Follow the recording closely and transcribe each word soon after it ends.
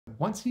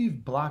once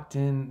you've blocked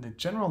in the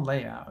general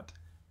layout,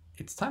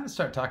 it's time to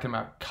start talking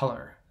about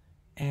color.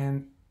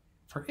 And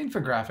for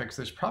infographics,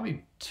 there's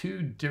probably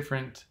two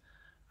different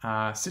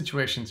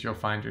situations you'll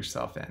find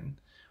yourself in.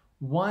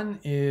 One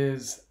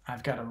is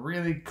I've got a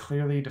really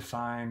clearly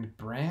defined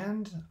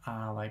brand,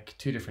 like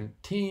two different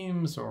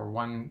teams or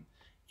one,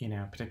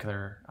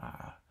 particular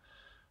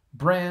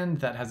brand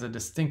that has a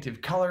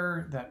distinctive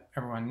color that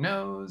everyone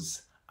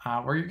knows,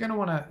 where you're going to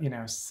want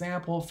to,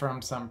 sample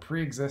from some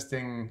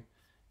pre-existing,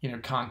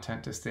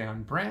 content to stay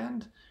on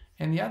brand.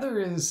 And the other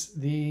is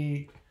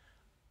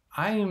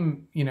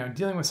I'm,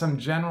 dealing with some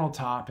general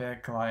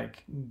topic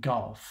like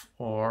golf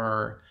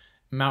or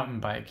mountain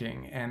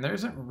biking, and there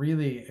isn't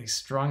really a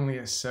strongly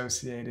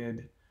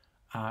associated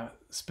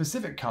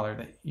specific color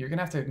that you're going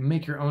to have to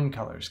make your own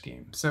color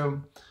scheme.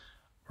 So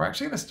we're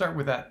actually going to start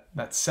with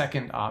that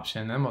second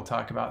option, then we'll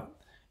talk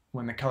about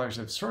when the colors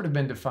have sort of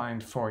been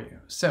defined for you.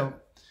 So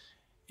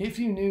if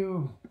you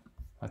knew,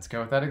 let's go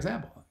with that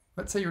example.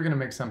 Let's say you were going to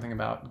make something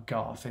about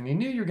golf and you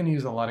knew you're going to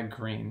use a lot of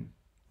green.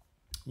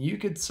 You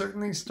could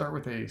certainly start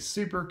with a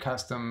super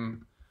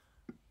custom,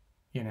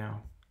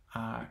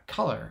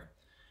 color.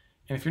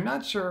 And if you're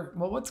not sure,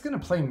 well, what's going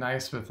to play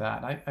nice with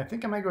that? I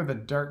think I might go with a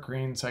dark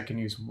green so I can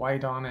use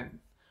white on it,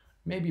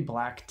 maybe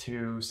black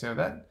too. So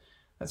that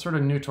sort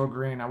of neutral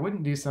green. I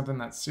wouldn't do something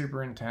that's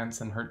super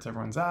intense and hurts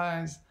everyone's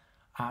eyes.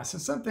 So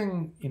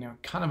something,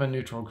 kind of a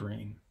neutral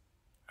green.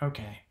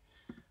 Okay,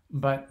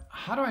 but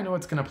how do I know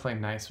what's going to play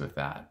nice with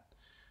that?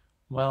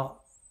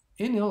 Well,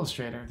 in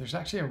Illustrator, there's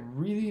actually a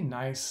really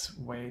nice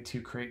way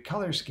to create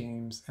color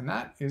schemes, and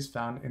that is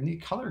found in the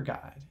color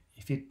guide.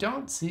 If you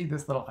don't see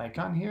this little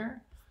icon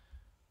here,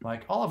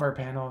 like all of our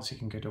panels, you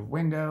can go to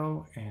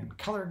Window and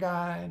Color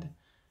Guide,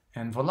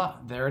 and voila,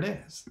 there it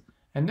is.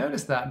 And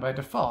notice that by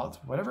default,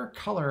 whatever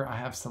color I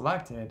have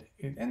selected,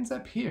 it ends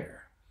up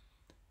here.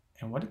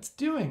 And what it's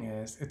doing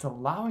is it's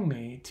allowing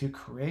me to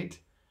create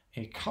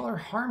a color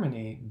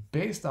harmony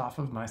based off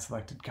of my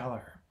selected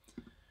color.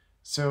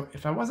 So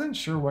if I wasn't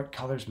sure what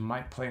colors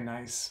might play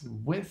nice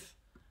with,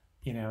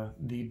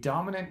 the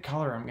dominant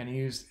color I'm going to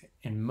use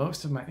in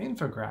most of my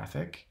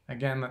infographic,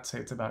 again, let's say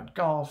it's about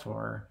golf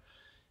or,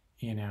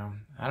 I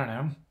don't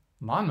know,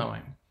 lawn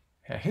mowing,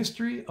 a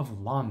history of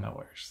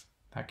lawnmowers.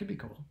 That could be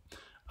cool.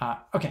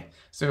 Okay,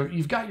 so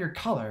you've got your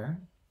color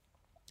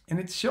and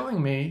it's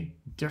showing me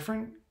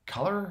different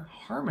color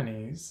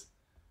harmonies,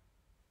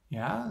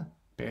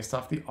 based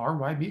off the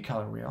RYB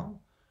color wheel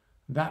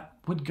that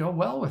would go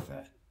well with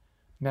it.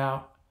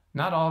 Now,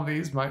 not all of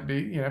these might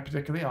be,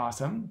 particularly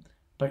awesome,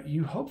 but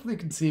you hopefully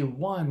could see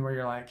one where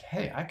you're like,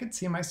 hey, I could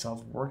see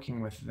myself working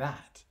with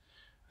that.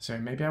 So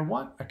maybe I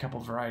want a couple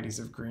varieties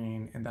of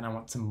green and then I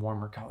want some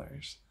warmer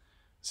colors.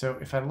 So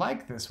if I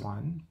like this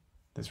one,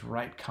 this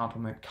right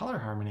complement color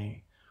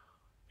harmony,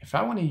 if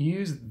I want to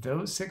use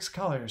those 6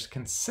 colors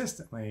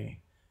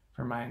consistently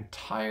for my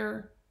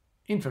entire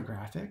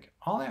infographic,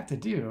 all I have to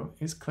do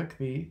is click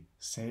the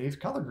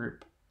Save Color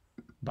Group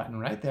button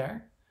right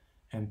there.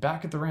 And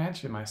back at the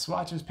ranch in my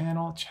swatches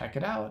panel, check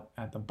it out.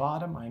 At the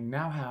bottom, I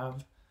now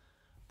have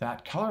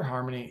that color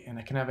harmony and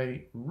I can have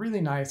a really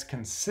nice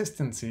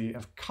consistency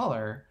of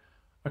color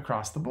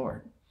across the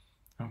board.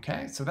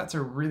 Okay, so that's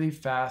a really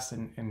fast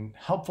and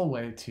helpful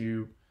way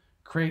to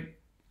create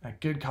a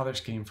good color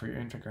scheme for your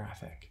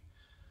infographic.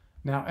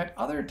 Now, at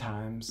other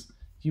times,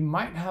 you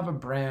might have a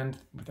brand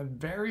with a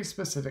very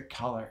specific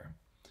color.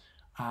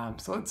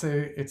 So let's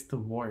say it's the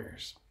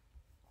Warriors.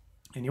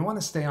 And you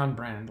want to stay on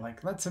brand,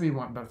 like let's say we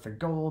want both the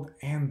gold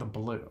and the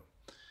blue.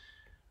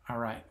 All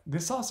right,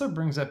 this also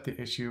brings up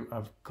the issue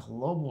of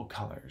global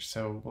colors.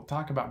 So we'll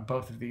talk about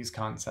both of these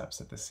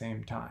concepts at the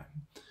same time.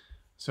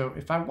 So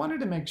if I wanted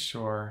to make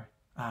sure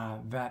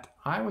that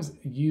I was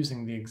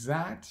using the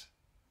exact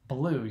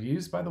blue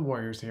used by the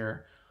Warriors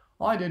here,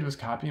 all I did was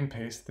copy and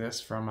paste this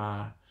from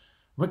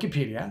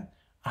Wikipedia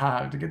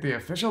to get the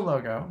official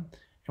logo.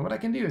 And what I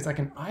can do is I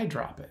can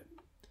eyedrop it.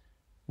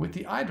 With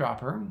the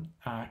eyedropper,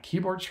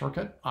 keyboard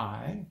shortcut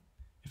I,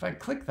 if I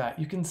click that,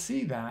 you can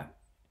see that,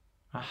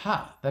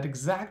 that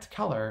exact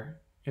color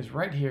is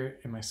right here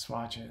in my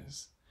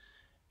swatches.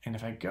 And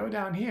if I go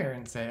down here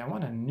and say, I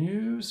want a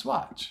new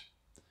swatch,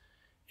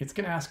 it's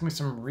going to ask me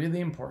some really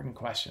important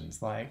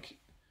questions like,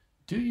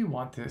 do you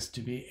want this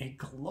to be a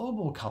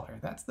global color?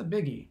 That's the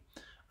biggie.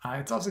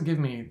 It's also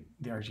giving me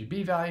the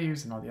RGB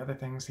values and all the other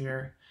things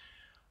here.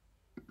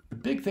 The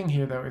big thing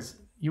here, though, is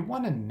you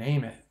want to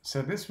name it.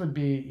 So this would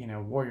be,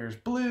 Warriors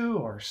Blue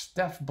or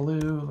Steph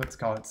Blue. Let's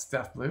call it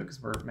Steph Blue because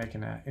we're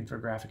making an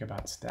infographic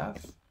about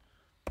Steph.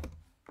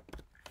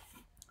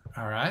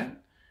 All right.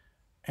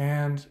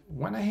 And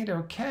when I hit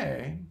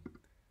OK,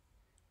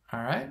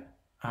 all right,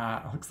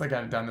 looks like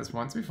I've done this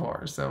once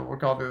before. So we'll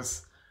call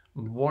this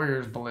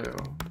Warriors Blue.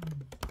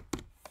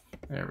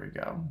 There we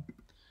go.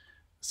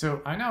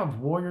 So I now have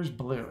Warriors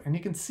Blue, and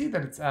you can see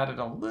that it's added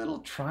a little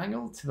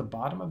triangle to the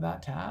bottom of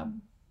that tab.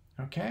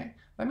 Okay,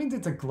 that means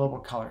it's a global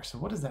color. So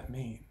what does that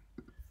mean?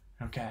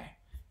 Okay,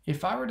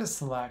 if I were to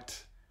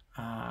select,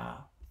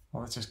 well,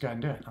 let's just go ahead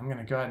and do it. I'm going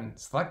to go ahead and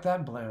select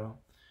that blue,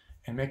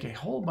 and make a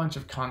whole bunch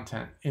of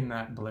content in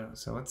that blue.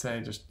 So let's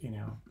say just,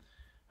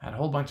 add a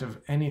whole bunch of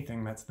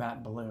anything that's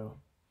that blue.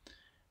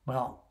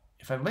 Well,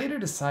 if I later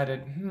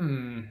decided,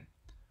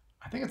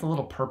 I think it's a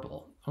little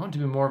purple. I want it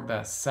to be more of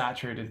the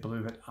saturated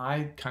blue that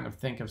I kind of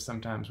think of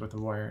sometimes with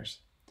the Warriors.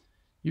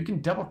 You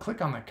can double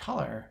click on the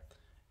color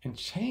and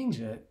change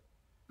it,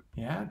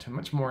 to a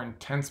much more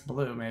intense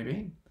blue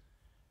maybe.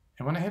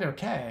 And when I hit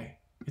OK,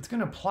 it's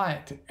going to apply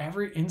it to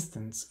every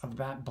instance of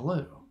that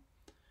blue.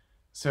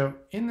 So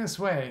in this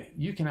way,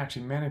 you can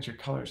actually manage your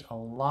colors a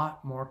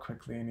lot more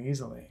quickly and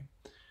easily.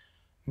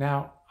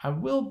 Now, I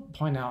will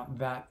point out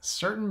that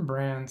certain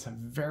brands have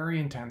very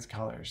intense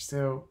colors.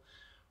 So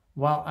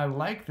while I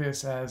like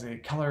this as a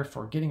color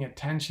for getting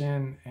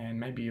attention and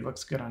maybe it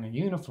looks good on a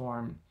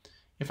uniform,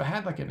 if I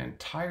had like an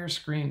entire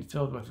screen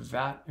filled with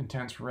that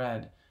intense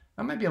red,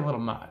 that might be a little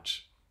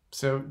much.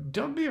 So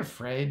don't be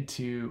afraid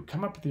to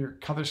come up with your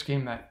color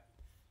scheme that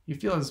you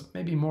feel is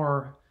maybe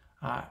more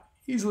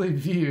easily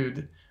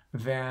viewed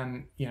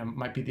than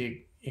might be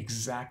the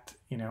exact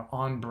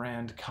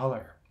on-brand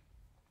color.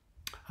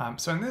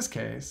 So in this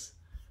case,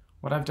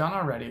 what I've done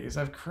already is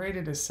I've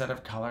created a set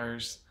of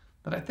colors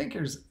that I think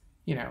is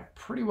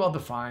pretty well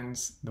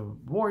defines the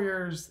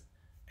Warriors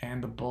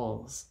and the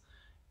Bulls.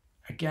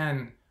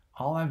 Again,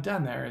 all I've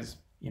done there is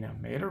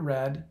made a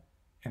red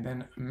and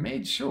then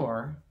made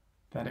sure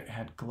that it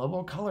had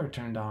global color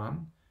turned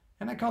on,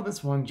 and I call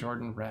this one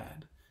Jordan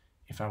Red.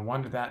 If I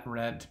wanted that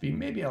red to be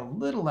maybe a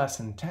little less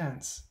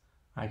intense,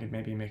 I could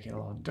maybe make it a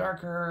little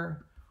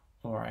darker,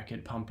 or I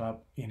could pump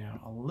up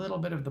a little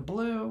bit of the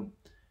blue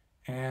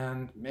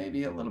and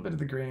maybe a little bit of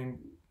the green.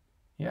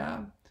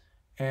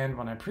 And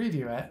when I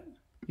preview it,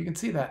 you can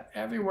see that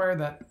everywhere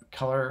that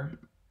color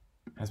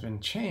has been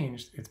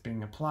changed, it's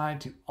being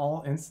applied to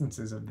all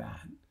instances of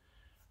that.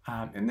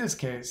 In this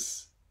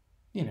case,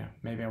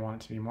 maybe I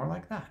want it to be more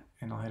like that,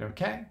 and I'll hit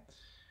OK.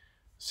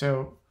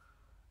 So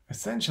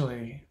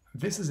essentially,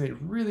 this is a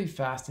really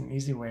fast and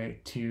easy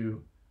way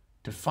to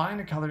define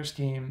a color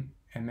scheme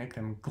and make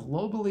them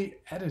globally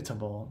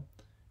editable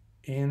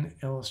in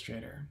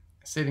Illustrator,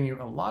 saving you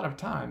a lot of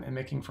time and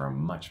making for a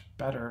much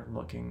better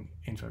looking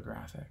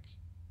infographic.